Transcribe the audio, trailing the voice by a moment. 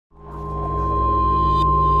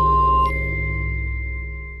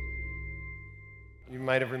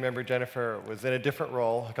might have remembered Jennifer was in a different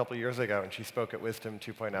role a couple years ago, and she spoke at Wisdom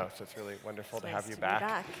 2.0, so it's really wonderful to have you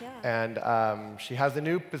back. Yeah. And she has a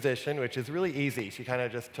new position, which is really easy. She kind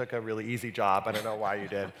of just took a really easy job, I don't know why you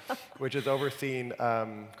did, which is overseeing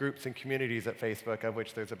groups and communities at Facebook, of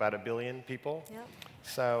which there's about 1 billion people. Yep.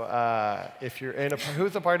 So if you're in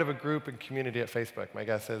who's a part of a group and community at Facebook? My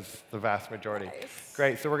guess is the vast majority. Nice.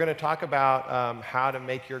 Great. So we're going to talk about how to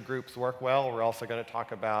make your groups work well. We're also going to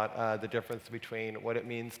talk about the difference between what it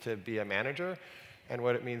means to be a manager and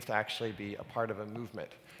what it means to actually be a part of a movement.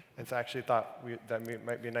 And so I actually thought that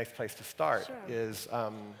might be a nice place to start. Sure. Is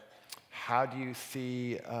how do you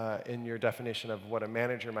see in your definition of what a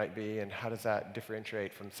manager might be, and how does that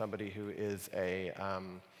differentiate from somebody who is a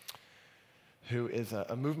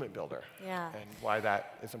movement builder, and why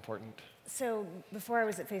that is important? So before I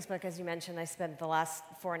was at Facebook, as you mentioned, I spent the last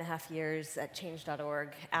 4.5 years at change.org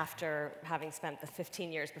after having spent the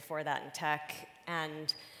 15 years before that in tech.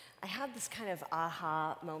 And I had this kind of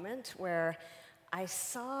aha moment where I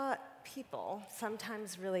saw people,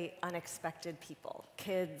 sometimes really unexpected people,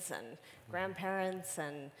 kids and grandparents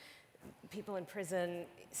and people in prison,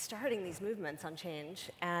 starting these movements on change.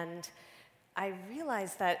 And I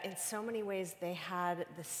realized that in so many ways they had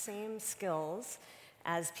the same skills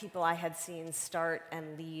as people I had seen start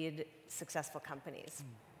and lead successful companies.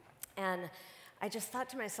 And I just thought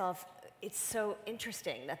to myself, it's so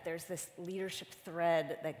interesting that there's this leadership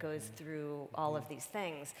thread that goes through all of these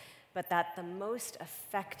things, but that the most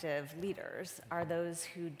effective leaders are those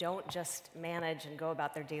who don't just manage and go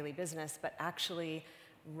about their daily business, but actually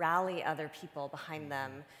rally other people behind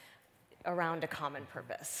them around a common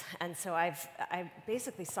purpose. And so I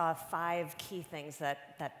basically saw 5 key things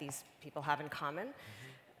that these people have in common.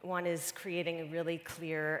 One is creating a really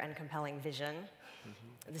clear and compelling vision.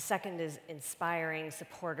 The second is inspiring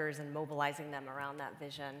supporters and mobilizing them around that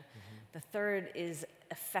vision. The third is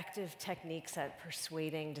effective techniques at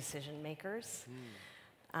persuading decision makers.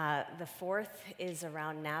 The fourth is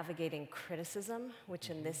around navigating criticism,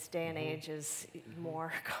 which in this day and age is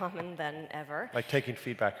more common than ever. Like taking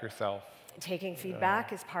feedback yourself. Taking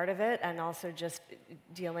feedback is part of it, and also just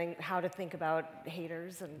dealing how to think about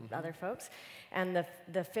haters and other folks. And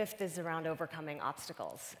the fifth is around overcoming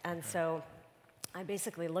obstacles. And so I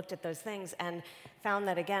basically looked at those things and found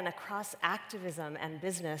that, again, across activism and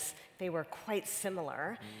business, they were quite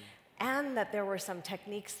similar. And that there were some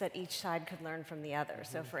techniques that each side could learn from the other.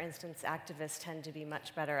 So for instance, activists tend to be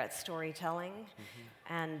much better at storytelling,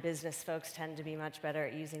 and business folks tend to be much better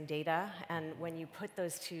at using data. And when you put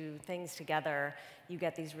those 2 things together, you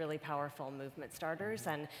get these really powerful movement starters.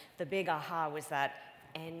 And the big aha was that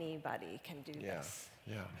anybody can do this.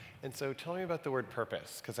 Yeah. And so tell me about the word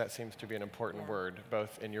purpose, because that seems to be an important word,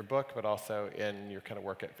 both in your book, but also in your kind of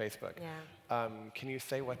work at Facebook. Can you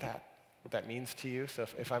say what that means to you? So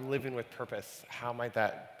if I'm living with purpose, how might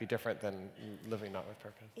that be different than living not with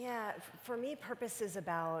purpose? Yeah, for me, purpose is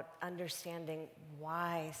about understanding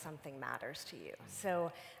why something matters to you.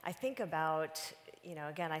 So I think about,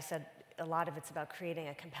 again, I said a lot of it's about creating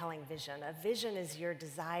a compelling vision. A vision is your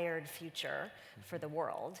desired future for the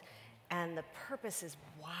world, and the purpose is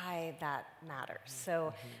why that matters.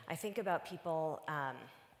 So I think about people,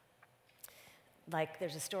 like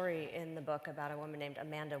there's a story in the book about a woman named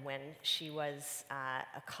Amanda Wynn. She was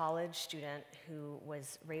a college student who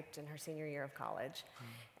was raped in her senior year of college.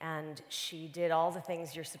 And she did all the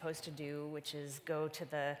things you're supposed to do, which is go to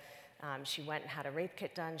the, she went and had a rape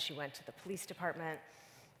kit done, she went to the police department,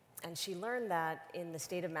 and she learned that in the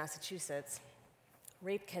state of Massachusetts,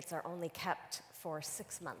 rape kits are only kept for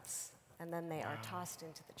 6 months, and then they are tossed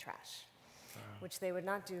into the trash. Which they would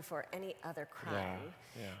not do for any other crime.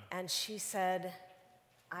 And she said,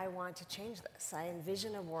 I want to change this. I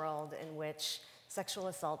envision a world in which sexual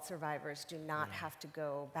assault survivors do not have to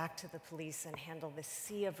go back to the police and handle this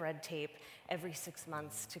sea of red tape every 6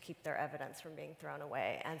 months to keep their evidence from being thrown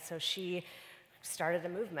away. And so she started a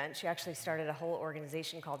movement. She actually started a whole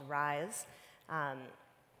organization called RISE.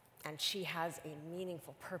 And she has a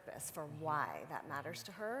meaningful purpose for why that matters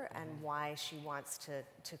to her and why she wants to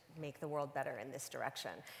make the world better in this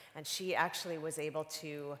direction. And she actually was able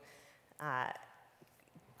to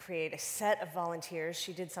create a set of volunteers.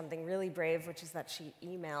 She did something really brave, which is that she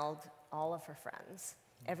emailed all of her friends,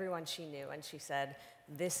 everyone she knew, and she said,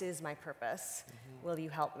 this is my purpose. Will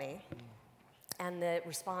you help me? And the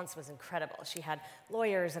response was incredible. She had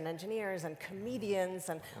lawyers and engineers and comedians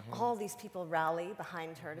and all these people rally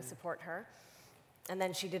behind her to support her. And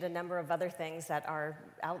then she did a number of other things that are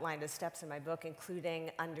outlined as steps in my book, including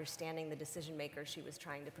understanding the decision makers she was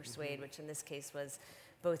trying to persuade, which in this case was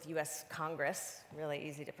both US Congress, really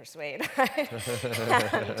easy to persuade,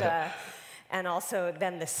 and also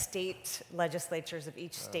then the state legislatures of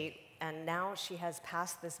each state. And now she has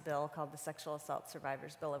passed this bill called the Sexual Assault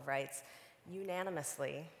Survivors Bill of Rights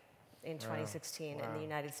unanimously in 2016 in the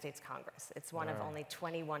United States Congress. It's one of only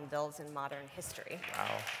 21 bills in modern history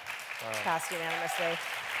passed unanimously.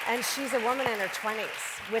 And she's a woman in her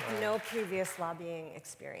 20s with no previous lobbying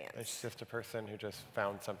experience. It's just a person who just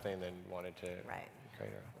found something and wanted to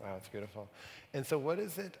create it. Wow, it's beautiful. And so what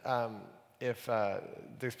is it, if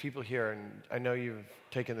there's people here, and I know you've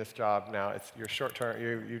taken this job now, it's your short term,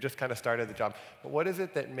 you just kind of started the job, but what is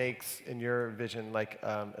it that makes, in your vision, like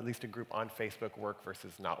at least a group on Facebook work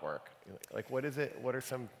versus not work? Like what is it, what are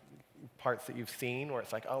some parts that you've seen where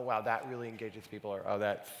it's like, oh wow, that really engages people, or oh,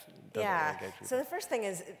 that doesn't really engage people? So the first thing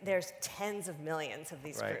is there's tens of millions of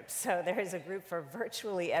these groups. So there is a group for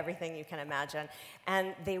virtually everything you can imagine,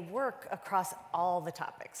 and they work across all the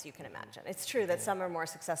topics you can imagine. It's true that some are more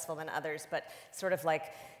successful than others, but sort of like,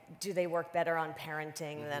 do they work better on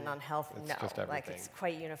parenting than on health? It's no, just like it's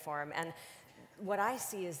quite uniform. And what I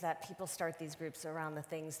see is that people start these groups around the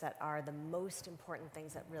things that are the most important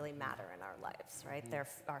things that really matter in our lives, right? They're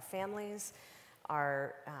our families,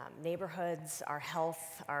 our neighborhoods, our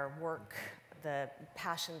health, our work, the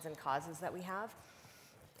passions and causes that we have.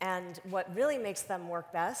 And what really makes them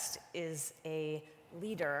work best is a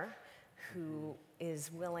leader who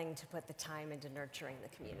is willing to put the time into nurturing the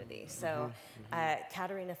community. So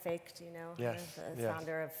Katerina Fake, do you know her, the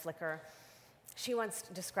founder of Flickr? She once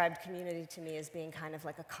described community to me as being kind of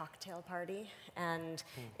like a cocktail party. And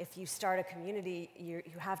if you start a community, you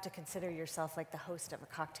have to consider yourself like the host of a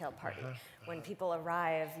cocktail party. When people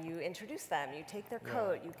arrive, you introduce them, you take their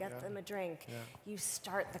coat, you get them a drink, you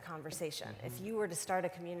start the conversation. If you were to start a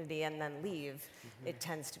community and then leave, it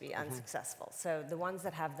tends to be unsuccessful. So the ones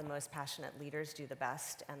that have the most passionate leaders do the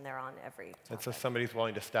best, and they're on every topic. And so somebody's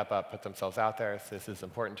willing to step up, put themselves out there, say, this is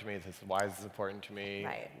important to me, this is why this is important to me,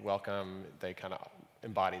 welcome, they kind of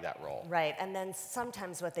embody that role. Right, and then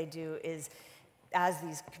sometimes what they do is, as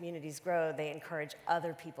these communities grow, they encourage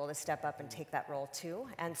other people to step up and take that role too.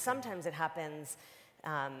 And sometimes it happens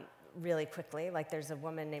really quickly. Like there's a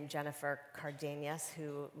woman named Jennifer Cardenas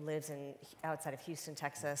who lives outside of Houston,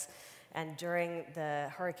 Texas. And during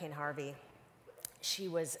the Hurricane Harvey,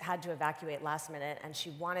 she had to evacuate last minute, and she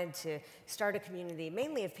wanted to start a community,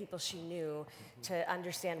 mainly of people she knew, to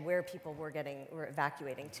understand where people were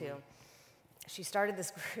evacuating to. She started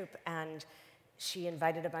this group, and she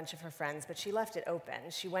invited a bunch of her friends, but she left it open.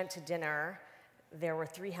 She went to dinner. There were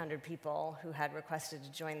 300 people who had requested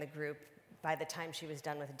to join the group by the time she was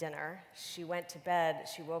done with dinner. She went to bed.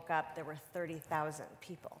 She woke up. There were 30,000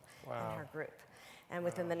 people in her group. And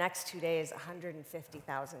within the next 2 days,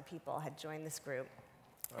 150,000 people had joined this group.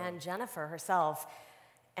 And Jennifer herself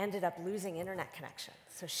ended up losing internet connection.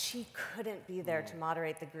 So she couldn't be there to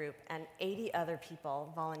moderate the group, and 80 other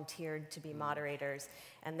people volunteered to be moderators,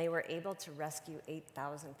 and they were able to rescue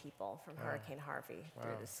 8,000 people from Hurricane Harvey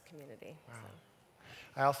through this community.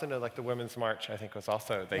 I also know like the Women's March, I think was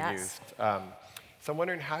also, they used. So I'm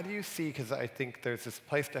wondering, how do you see, because I think there's this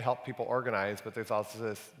place to help people organize, but there's also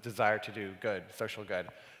this desire to do good, social good.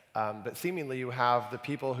 But seemingly you have the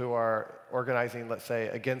people who are organizing, let's say,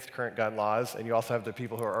 against current gun laws, and you also have the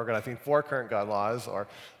people who are organizing for current gun laws, or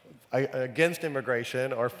against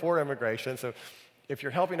immigration, or for immigration. So if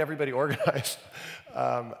you're helping everybody organize,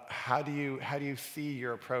 how do you see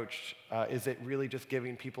your approach? Is it really just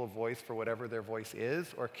giving people a voice for whatever their voice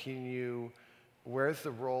is, or where's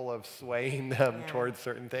the role of swaying them towards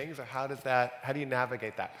certain things, or how do you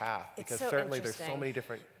navigate that path? Because certainly there's so many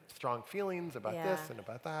different strong feelings about this and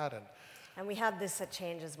about that. And we have this at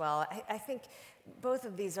Change as well. I think both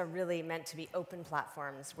of these are really meant to be open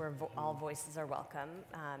platforms where all voices are welcome,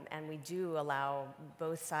 and we do allow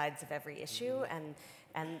both sides of every issue.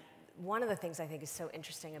 And one of the things I think is so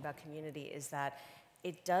interesting about community is that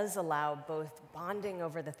it does allow both bonding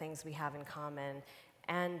over the things we have in common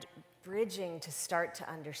and bridging to start to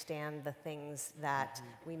understand the things that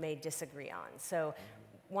we may disagree on. So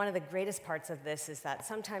one of the greatest parts of this is that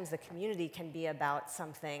sometimes the community can be about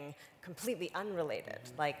something completely unrelated,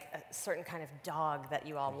 like a certain kind of dog that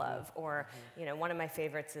you all love. Or, one of my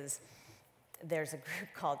favorites is there's a group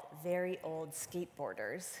called Very Old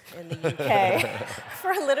Skateboarders in the UK.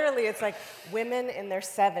 For literally, it's like women in their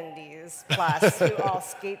 70s plus who all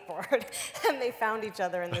skateboard, and they found each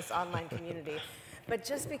other in this online community. But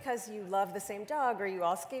just because you love the same dog or you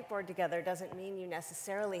all skateboard together doesn't mean you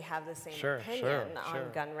necessarily have the same opinion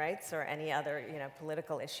on gun rights or any other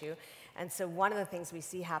political issue. And so one of the things we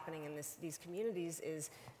see happening in these communities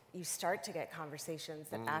is you start to get conversations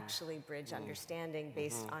that actually bridge understanding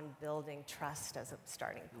based on building trust as a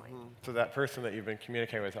starting point. So that person that you've been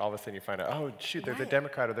communicating with, all of a sudden you find out, oh, shoot, they're a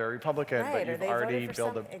Democrat or they're a Republican, but you've already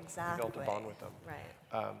built a bond with them.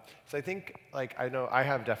 Right. So I think, like, I know I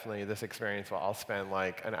have definitely this experience where I'll spend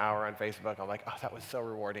like an hour on Facebook. I'm like, oh, that was so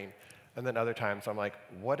rewarding. And then other times I'm like,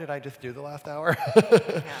 what did I just do the last hour?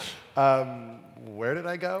 Where did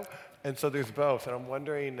I go? And so there's both. And I'm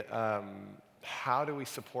wondering, how do we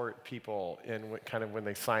support people in kind of when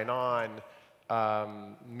they sign on,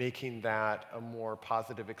 making that a more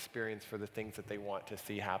positive experience for the things that they want to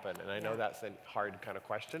see happen? And I know that's a hard kind of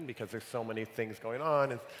question because there's so many things going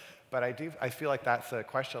on. But I feel like that's a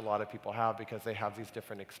question a lot of people have because they have these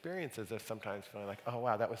different experiences of sometimes feeling like, oh,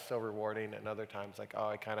 wow, that was so rewarding. And other times like, oh,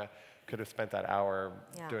 I kind of could have spent that hour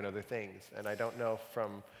doing other things. And I don't know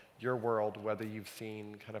from your world whether you've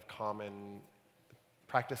seen kind of common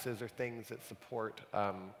practices or things that support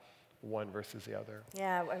one versus the other.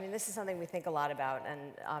 Yeah, I mean, this is something we think a lot about, and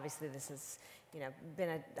obviously this has, been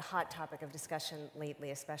a hot topic of discussion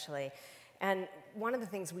lately, especially. And one of the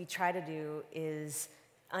things we try to do is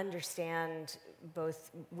understand, both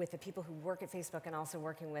with the people who work at Facebook and also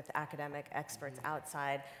working with academic experts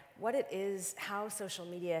outside, what it is, how social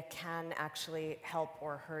media can actually help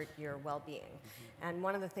or hurt your well-being. And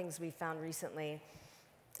one of the things we found recently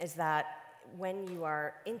is that when you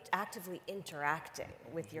are actively interacting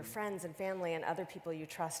with your friends and family and other people you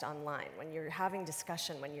trust online, when you're having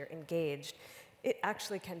discussion, when you're engaged, it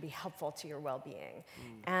actually can be helpful to your well-being.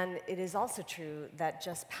 And it is also true that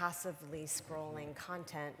just passively scrolling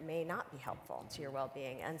content may not be helpful to your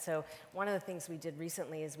well-being. And so one of the things we did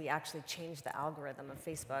recently is we actually changed the algorithm of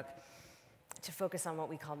Facebook to focus on what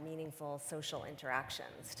we call meaningful social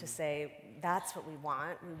interactions, to say that's what we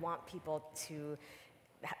want. We want people to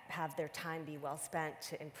have their time be well spent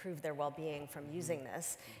to improve their well-being from using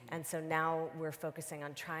this. And so now we're focusing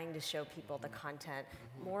on trying to show people the content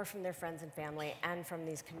more from their friends and family and from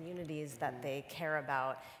these communities that they care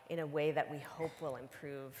about in a way that we hope will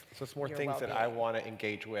improve. So it's more things that I want to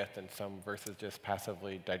engage with and some versus just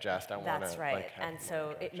passively digest. That's right. And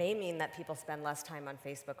so it may mean that people spend less time on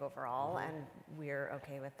Facebook overall, and we're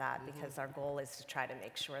okay with that because our goal is to try to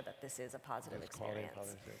make sure that this is a positive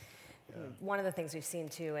experience. One of the things we've seen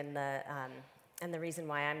too, and the reason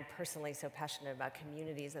why I'm personally so passionate about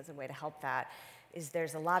communities as a way to help that, is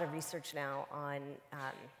there's a lot of research now on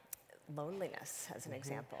loneliness, as an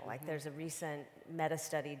example. Like there's a recent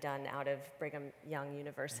meta-study done out of Brigham Young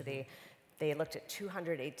University. They looked at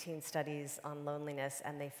 218 studies on loneliness,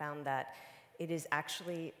 and they found that it is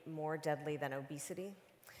actually more deadly than obesity.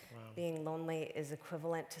 Being lonely is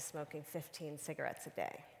equivalent to smoking 15 cigarettes a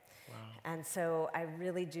day. And so I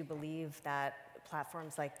really do believe that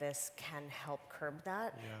platforms like this can help curb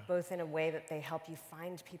that, both in a way that they help you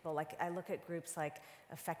find people. Like I look at groups like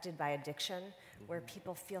Affected by Addiction, where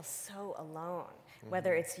people feel so alone,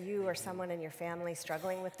 whether it's you or someone in your family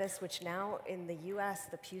struggling with this, which now in the US,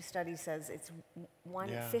 the Pew study says it's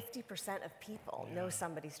 50% of people know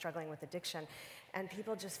somebody struggling with addiction. And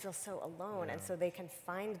people just feel so alone, and so they can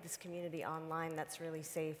find this community online that's really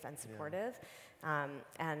safe and supportive.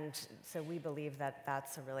 And so we believe that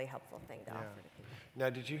that's a really helpful thing to offer to people. Now,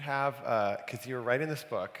 did you have, because you were writing this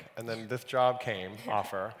book, and then this job came,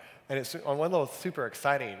 offer, and it's on one level it's super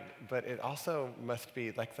exciting, but it also must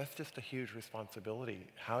be, like, that's just a huge responsibility.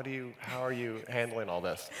 How are you handling all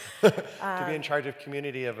this? To be in charge of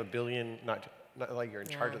community of 1 billion, not like you're in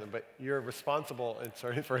charge of them, but you're responsible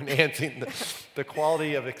for enhancing the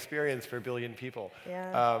quality of experience for 1 billion people.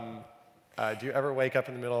 Do you ever wake up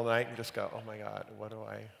in the middle of the night and just go, oh my God, what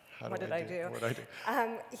did I do?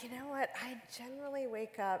 You know what? I generally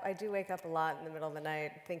wake up, I do wake up a lot in the middle of the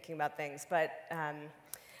night thinking about things, but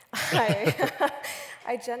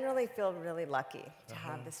I generally feel really lucky to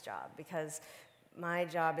have this job because my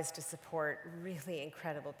job is to support really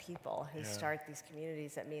incredible people who start these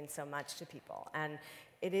communities that mean so much to people. And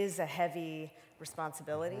it is a heavy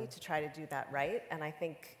responsibility to try to do that right. And I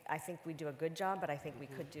think we do a good job, but I think we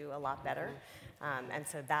could do a lot better. And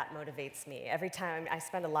so that motivates me. Every time, I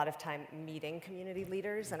spend a lot of time meeting community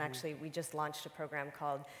leaders, and actually we just launched a program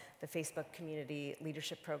called the Facebook Community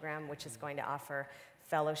Leadership Program, which is going to offer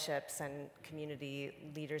fellowships and community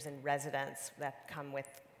leaders in residence that come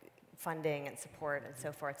with funding and support and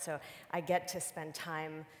so forth. So I get to spend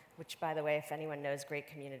time, which, by the way, if anyone knows great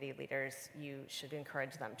community leaders, you should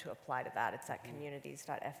encourage them to apply to that. It's at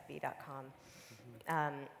communities.fb.com.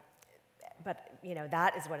 But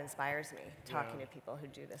that is what inspires me, talking to people who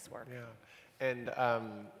do this work. And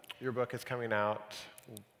your book is coming out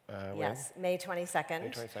Yes, May 22nd. May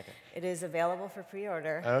 22nd. It is available for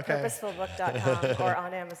pre-order. Okay. Purposefulbook.com or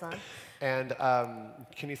on Amazon. And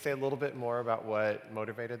can you say a little bit more about what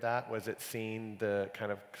motivated that? Was it seeing the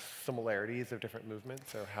kind of similarities of different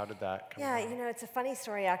movements, or how did that come about? Yeah, you know, it's a funny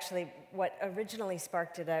story, actually. What originally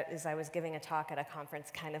sparked it is I was giving a talk at a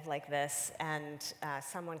conference kind of like this, and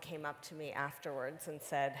someone came up to me afterwards and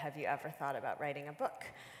said, have you ever thought about writing a book?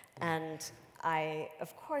 And I,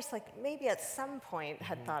 of course, like maybe at some point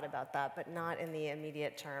had thought about that, but not in the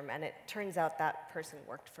immediate term. And it turns out that person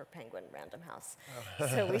worked for Penguin Random House. Oh.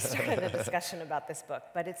 So we started a discussion about this book.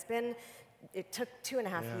 But it took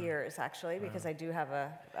 2.5 years, actually, because I do have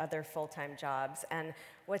other full-time jobs. And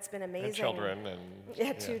what's been amazing— And children.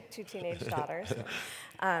 Yeah, two teenage daughters.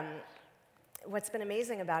 What's been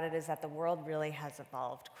amazing about it is that the world really has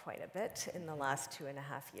evolved quite a bit in the last 2.5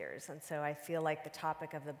 years. And so I feel like the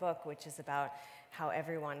topic of the book, which is about how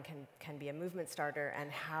everyone can be a movement starter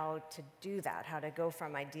and how to do that, how to go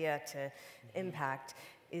from idea to impact,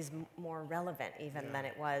 is more relevant even than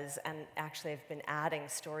it was. And actually I've been adding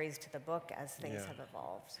stories to the book as things have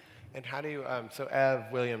evolved. And how do you, so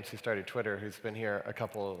Ev Williams, who started Twitter, who's been here a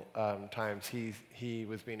couple times, he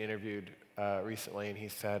was being interviewed recently, and he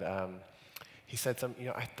said something,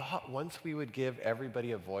 I thought once we would give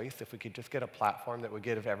everybody a voice, if we could just get a platform that would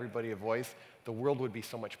give everybody a voice, the world would be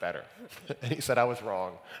so much better. And he said I was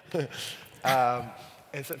wrong. And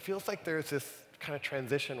so it feels like there's this kind of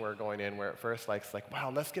transition we're going in, where at first it's like, wow,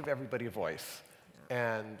 let's give everybody a voice.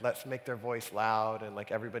 And let's make their voice loud, and like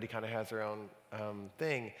everybody kind of has their own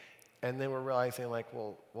thing. And then we're realizing like,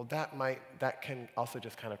 well, that can also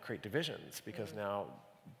just kind of create divisions, because now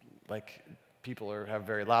like people have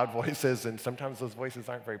very loud voices, and sometimes those voices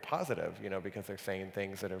aren't very positive, because they're saying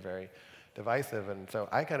things that are very divisive. And so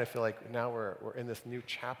I kind of feel like now we're in this new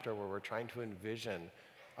chapter where we're trying to envision,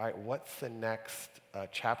 all right, what's the next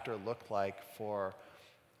chapter look like for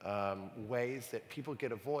ways that people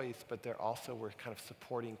get a voice, but we're kind of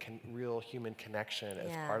supporting real human connection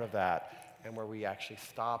as part of that, and where we actually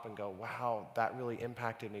stop and go, wow, that really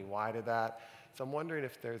impacted me. Why did that? So I'm wondering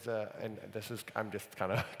if there's I'm just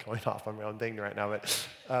kind of going off on my own thing right now, but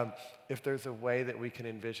if there's a way that we can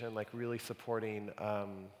envision like really supporting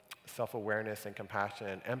self-awareness and compassion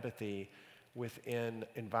and empathy within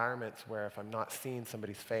environments where if I'm not seeing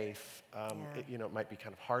somebody's face, it might be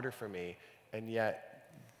kind of harder for me, and yet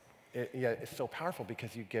it's so powerful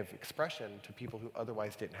because you give expression to people who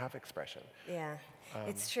otherwise didn't have expression. Yeah,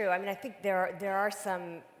 it's true. I mean, I think there are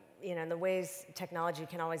some, in the ways technology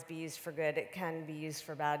can always be used for good, it can be used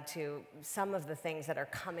for bad too. Some of the things that are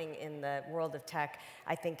coming in the world of tech,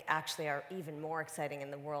 I think actually are even more exciting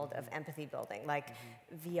in the world of empathy building, like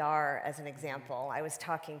VR as an example. I was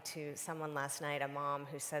talking to someone last night, a mom,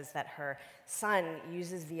 who says that her son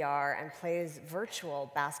uses VR and plays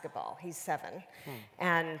virtual basketball. He's 7.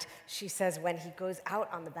 And she says when he goes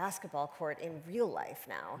out on the basketball court in real life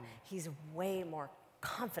now, he's way more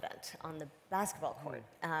confident on the basketball court.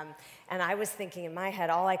 And I was thinking in my head,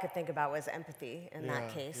 all I could think about was empathy in that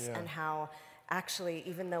case, and how actually,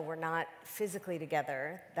 even though we're not physically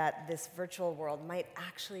together, that this virtual world might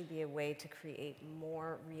actually be a way to create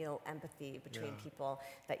more real empathy between people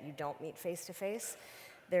that you don't meet face to face.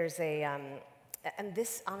 There's and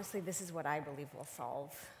this, honestly, this is what I believe will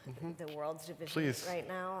solve the world's divisions right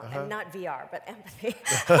now. And not VR, but empathy.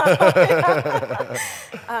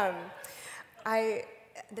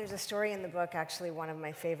 There's a story in the book, actually one of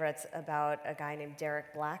my favorites, about a guy named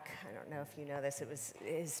Derek Black. I don't know if you know this.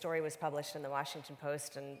 His story was published in the Washington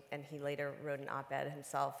Post, and he later wrote an op-ed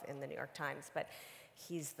himself in the New York Times. But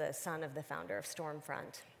he's the son of the founder of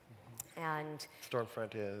Stormfront. And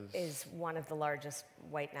Stormfront is one of the largest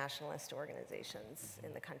white nationalist organizations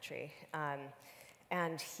in the country.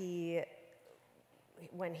 And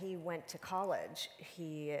when he went to college,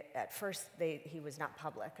 at first he was not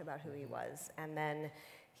public about who he was, and then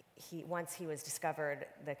once he was discovered,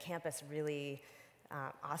 the campus really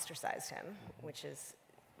ostracized him, which is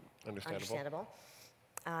understandable.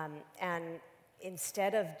 And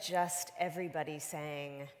instead of just everybody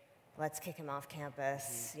saying, let's kick him off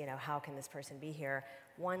campus, how can this person be here,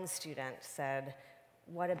 one student said,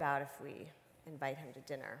 what about if we invite him to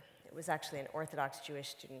dinner? It was actually an Orthodox Jewish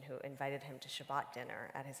student who invited him to Shabbat dinner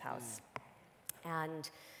at his house. And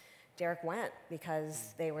Derek went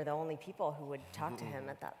because they were the only people who would talk to him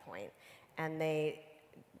at that point. And they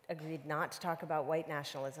agreed not to talk about white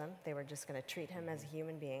nationalism. They were just going to treat him as a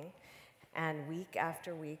human being. And week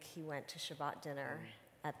after week, he went to Shabbat dinner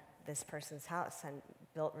at this person's house and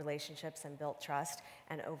built relationships and built trust,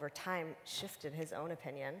 and over time shifted his own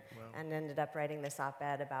opinion and ended up writing this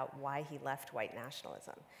op-ed about why he left white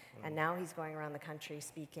nationalism. And now he's going around the country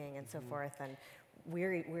speaking and so forth, and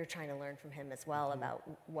we're trying to learn from him as well about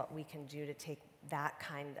what we can do to take that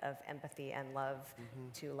kind of empathy and love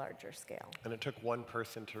to a larger scale. And it took one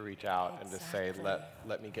person to reach out and to say,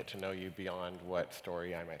 let me get to know you beyond what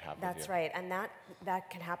story I might have with you. That's right, and that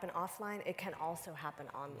can happen offline. It can also happen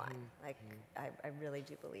online. Like, I really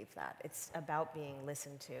do believe that. It's about being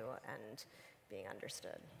listened to and being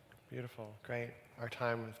understood. Beautiful, great. Our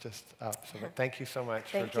time is just up, so thank you so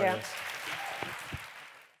much for joining us.